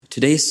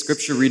Today's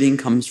scripture reading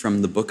comes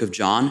from the book of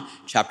John,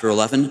 chapter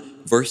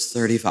 11, verse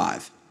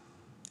 35.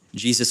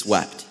 Jesus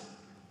wept.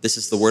 This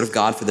is the word of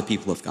God for the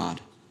people of God.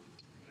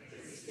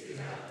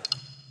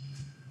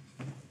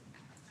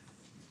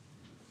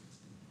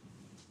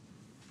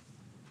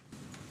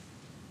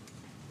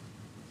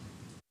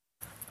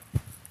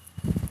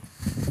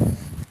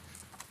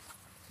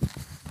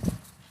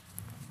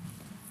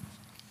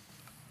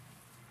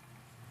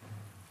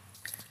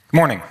 Good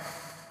morning.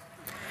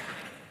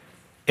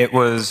 It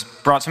was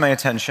brought to my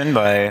attention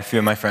by a few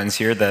of my friends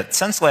here that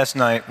since last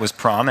night was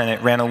prom and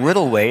it ran a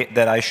little late,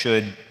 that I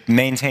should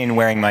maintain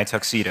wearing my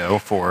tuxedo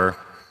for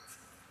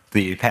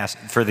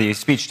the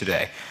speech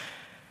today.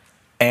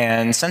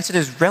 And since it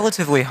is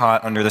relatively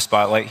hot under the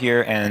spotlight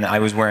here and I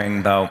was wearing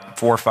about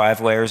 4 or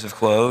 5 layers of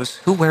clothes,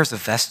 who wears a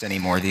vest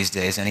anymore these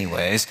days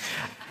anyways,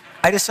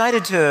 I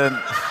decided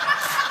to...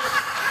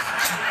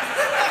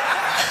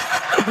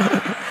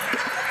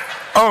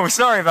 Oh,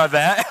 sorry about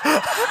that.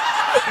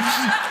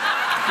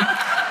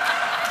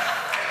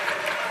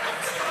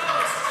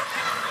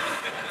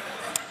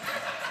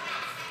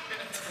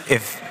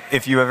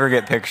 If you ever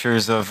get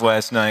pictures of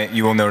last night,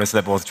 you will notice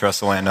that both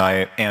Trestle and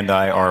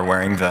I are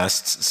wearing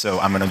vests, so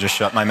I'm going to just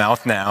shut my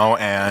mouth now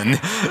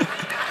and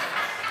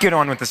get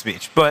on with the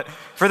speech. But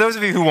for those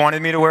of you who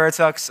wanted me to wear a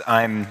tux,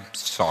 I'm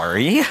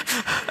sorry.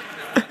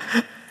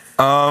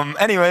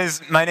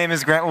 Anyways, my name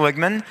is Grant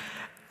Ligman.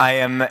 I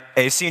am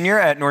a senior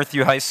at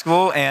Northview High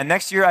School, and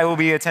next year I will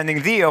be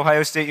attending The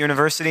Ohio State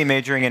University,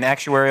 majoring in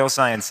actuarial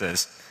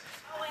sciences.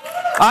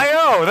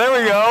 I-O, there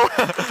we go.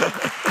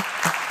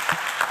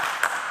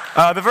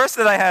 The verse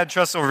that I had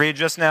Trestle read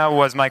just now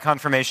was my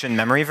confirmation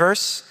memory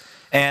verse.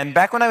 And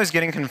back when I was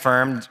getting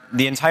confirmed,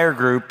 the entire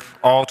group,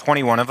 all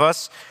 21 of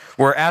us,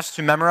 were asked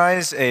to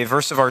memorize a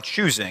verse of our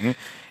choosing,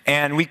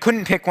 and we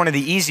couldn't pick one of the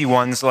easy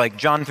ones like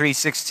John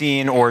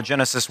 3:16 or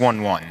Genesis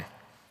 1:1.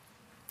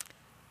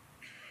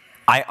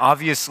 I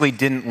obviously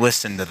didn't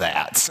listen to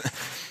that.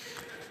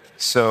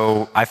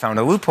 So I found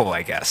a loophole,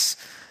 I guess.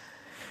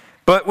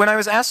 But when I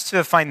was asked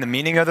to find the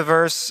meaning of the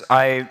verse,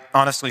 I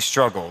honestly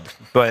struggled.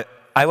 But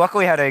I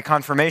luckily had a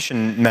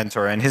confirmation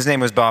mentor, and his name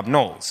was Bob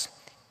Knowles.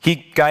 He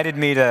guided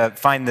me to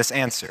find this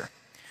answer.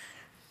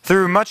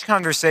 Through much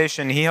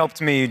conversation, he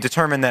helped me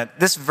determine that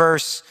this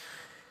verse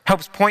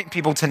helps point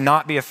people to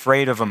not be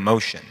afraid of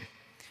emotion.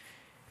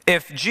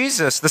 If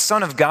Jesus, the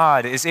Son of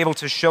God, is able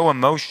to show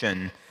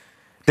emotion,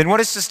 then what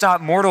is to stop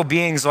mortal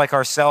beings like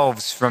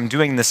ourselves from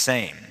doing the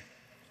same?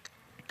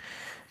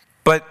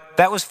 But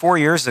that was 4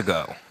 years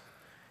ago.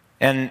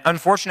 And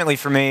unfortunately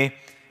for me,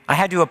 I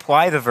had to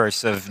apply the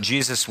verse of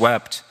Jesus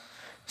wept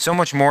so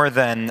much more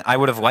than I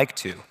would have liked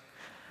to.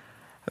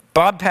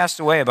 Bob passed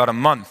away about a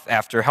month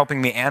after helping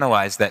me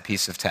analyze that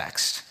piece of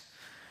text.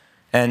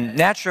 And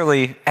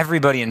naturally,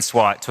 everybody in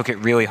SWAT took it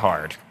really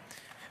hard.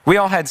 We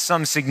all had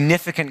some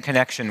significant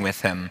connection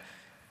with him,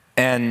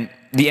 and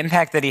the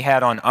impact that he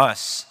had on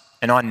us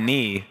and on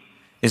me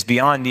is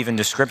beyond even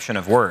description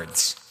of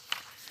words.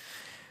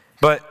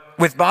 But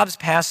with Bob's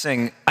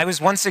passing, I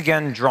was once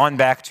again drawn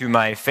back to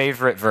my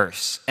favorite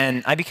verse,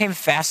 and I became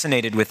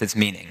fascinated with its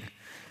meaning.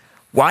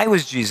 Why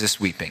was Jesus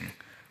weeping?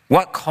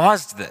 What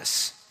caused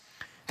this?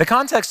 The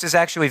context is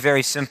actually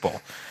very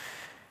simple.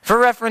 For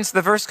reference,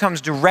 the verse comes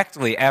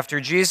directly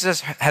after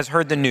Jesus has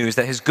heard the news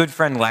that his good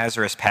friend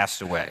Lazarus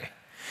passed away.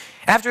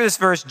 After this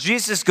verse,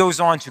 Jesus goes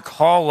on to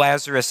call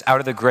Lazarus out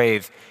of the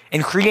grave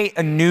and create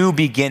a new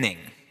beginning.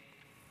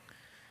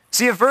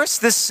 See, a verse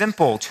this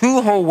simple,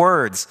 2 whole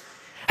words,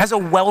 has a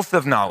wealth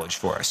of knowledge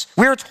for us.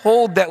 We are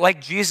told that,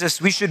 like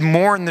Jesus, we should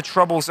mourn the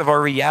troubles of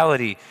our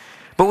reality,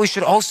 but we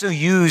should also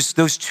use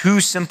those 2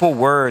 simple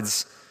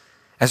words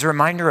as a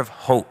reminder of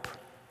hope.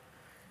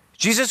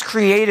 Jesus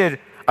created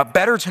a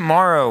better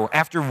tomorrow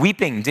after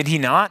weeping, did he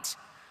not?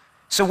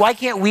 So why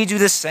can't we do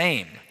the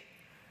same?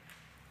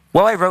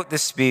 While I wrote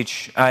this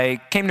speech,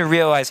 I came to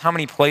realize how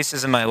many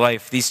places in my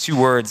life these 2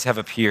 words have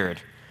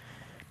appeared.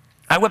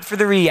 I wept for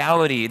the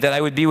reality that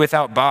I would be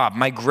without Bob,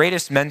 my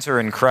greatest mentor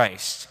in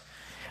Christ.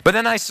 But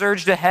then I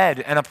surged ahead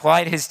and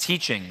applied his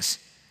teachings,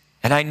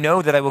 and I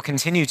know that I will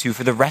continue to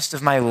for the rest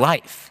of my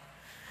life.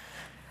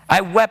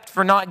 I wept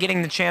for not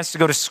getting the chance to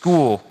go to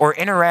school or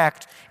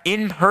interact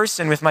in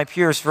person with my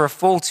peers for a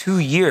full 2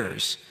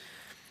 years.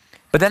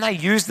 But then I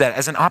used that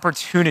as an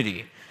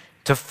opportunity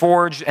to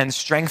forge and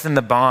strengthen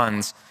the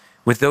bonds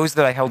with those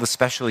that I held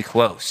especially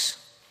close.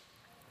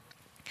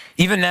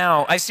 Even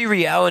now, I see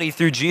reality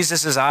through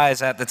Jesus'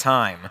 eyes at the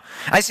time.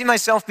 I see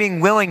myself being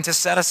willing to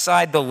set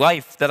aside the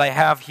life that I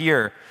have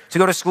here to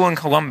go to school in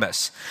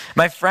Columbus.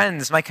 My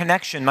friends, my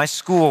connection, my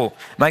school,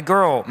 my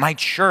girl, my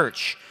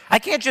church. I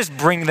can't just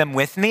bring them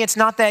with me. It's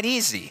not that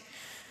easy.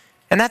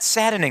 And that's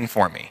saddening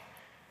for me.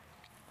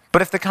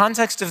 But if the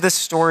context of this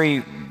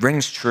story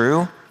rings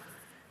true,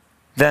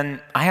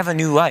 then I have a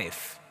new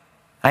life.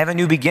 I have a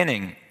new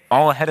beginning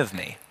all ahead of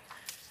me.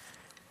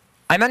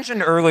 I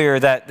mentioned earlier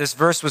that this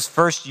verse was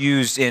first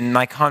used in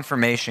my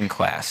confirmation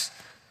class.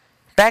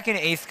 Back in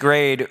 8th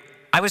grade,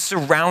 I was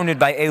surrounded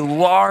by a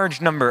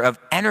large number of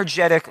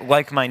energetic,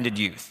 like-minded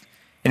youth,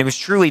 and it was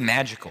truly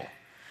magical.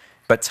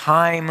 but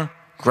time,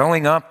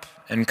 growing up,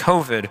 and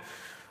COVID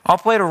all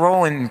played a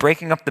role in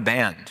breaking up the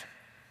band.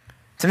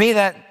 To me,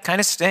 that kind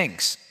of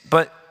stinks,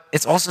 but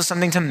it's also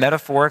something to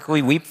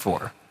metaphorically weep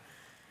for.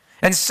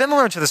 And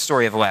similar to the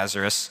story of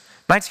Lazarus,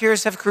 my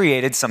tears have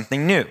created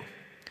something new.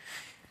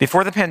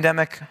 Before the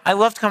pandemic, I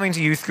loved coming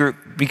to youth group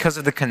because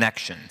of the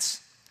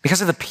connections,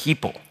 because of the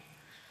people.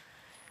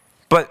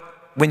 But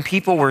when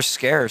people were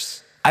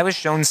scarce, I was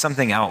shown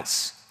something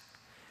else.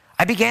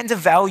 I began to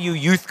value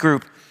youth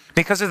group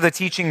because of the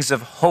teachings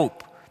of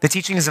hope, the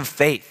teachings of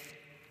faith,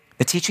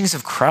 the teachings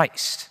of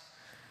Christ.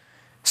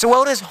 So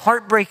while it is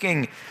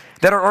heartbreaking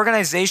that our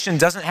organization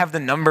doesn't have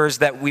the numbers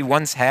that we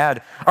once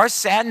had, our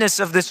sadness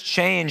of this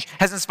change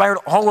has inspired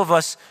all of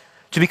us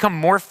to become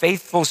more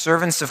faithful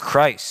servants of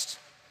Christ.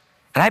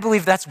 And I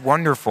believe that's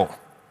wonderful.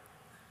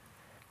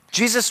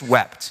 Jesus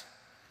wept,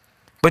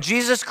 but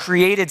Jesus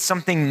created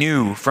something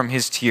new from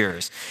his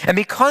tears. And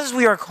because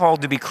we are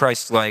called to be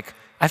Christ-like,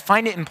 I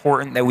find it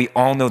important that we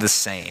all know the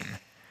same.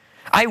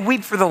 I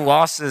weep for the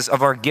losses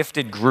of our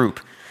gifted group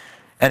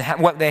and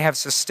what they have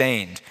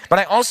sustained. But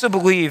I also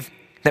believe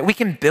that we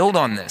can build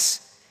on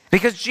this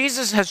because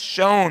Jesus has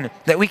shown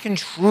that we can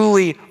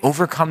truly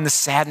overcome the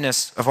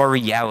sadness of our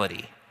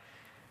reality.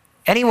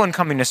 Anyone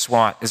coming to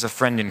SWAT is a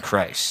friend in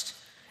Christ,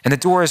 and the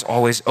door is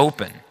always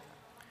open.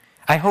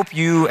 I hope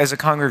you as a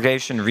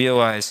congregation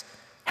realize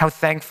how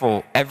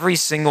thankful every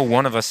single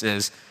one of us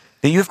is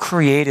that you've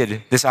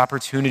created this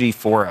opportunity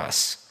for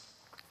us.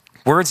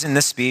 Words in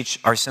this speech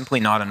are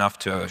simply not enough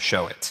to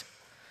show it.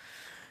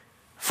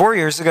 4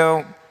 years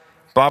ago,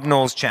 Bob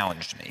Knowles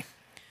challenged me.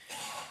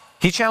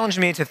 He challenged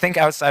me to think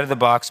outside of the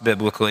box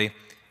biblically,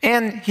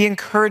 and he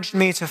encouraged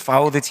me to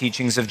follow the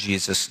teachings of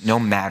Jesus no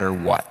matter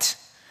what.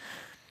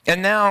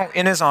 And now,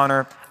 in his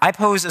honor, I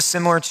pose a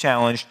similar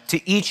challenge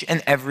to each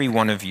and every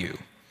one of you.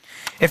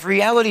 If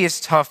reality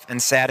is tough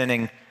and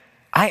saddening,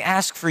 I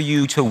ask for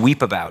you to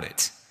weep about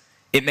it.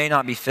 It may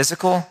not be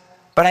physical,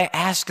 but I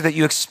ask that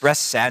you express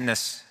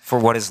sadness for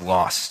what is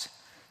lost.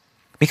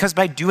 Because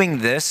by doing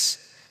this,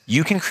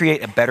 you can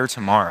create a better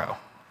tomorrow,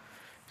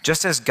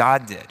 just as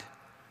God did,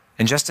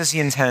 and just as he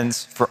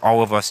intends for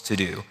all of us to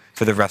do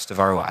for the rest of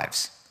our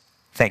lives.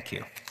 Thank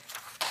you.